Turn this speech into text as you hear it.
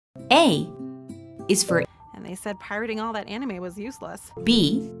A is for And they said pirating all that anime was useless.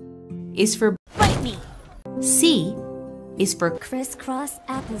 B is for Bite me! C is for Crisscross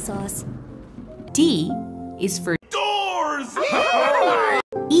applesauce. D is for Doors!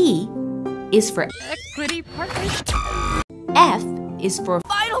 E is for Equity partners. F is for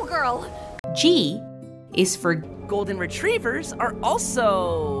Vital girl! G is for Golden retrievers are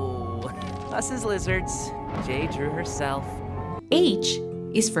also us as lizards. Jay drew herself. H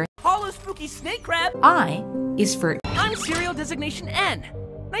is for Hollow spooky snake crab. I is for I'm serial designation N.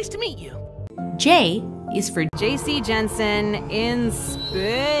 Nice to meet you. J is for JC Jensen in space.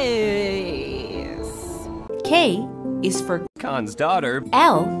 K is for Khan's daughter.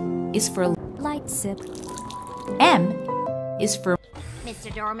 L is for Light sip. M is for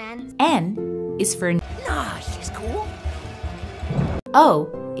Mr. Doorman. N is for Nah, she's cool. O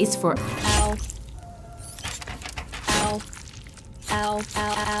is for Ow. Ow. Ow. Ow.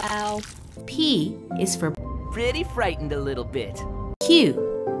 Ow. Ow. P is for Pretty frightened a little bit.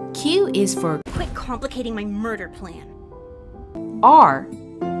 Q. Q is for Quit complicating my murder plan. R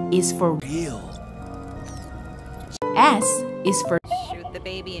is for Real. S is for Shoot the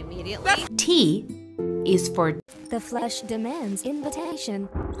baby immediately. T is for The flesh demands invitation.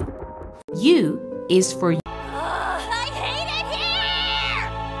 U is for I hate it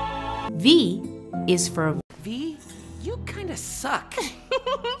here! V is for V, you kinda suck.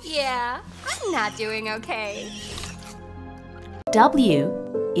 Yeah, I'm not doing okay.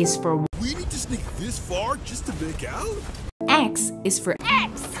 W is for We need to sneak this far just to make out? X is for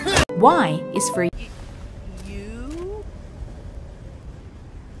X. Y is for You?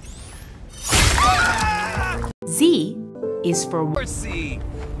 Z is for Or C.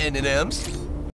 N&M's?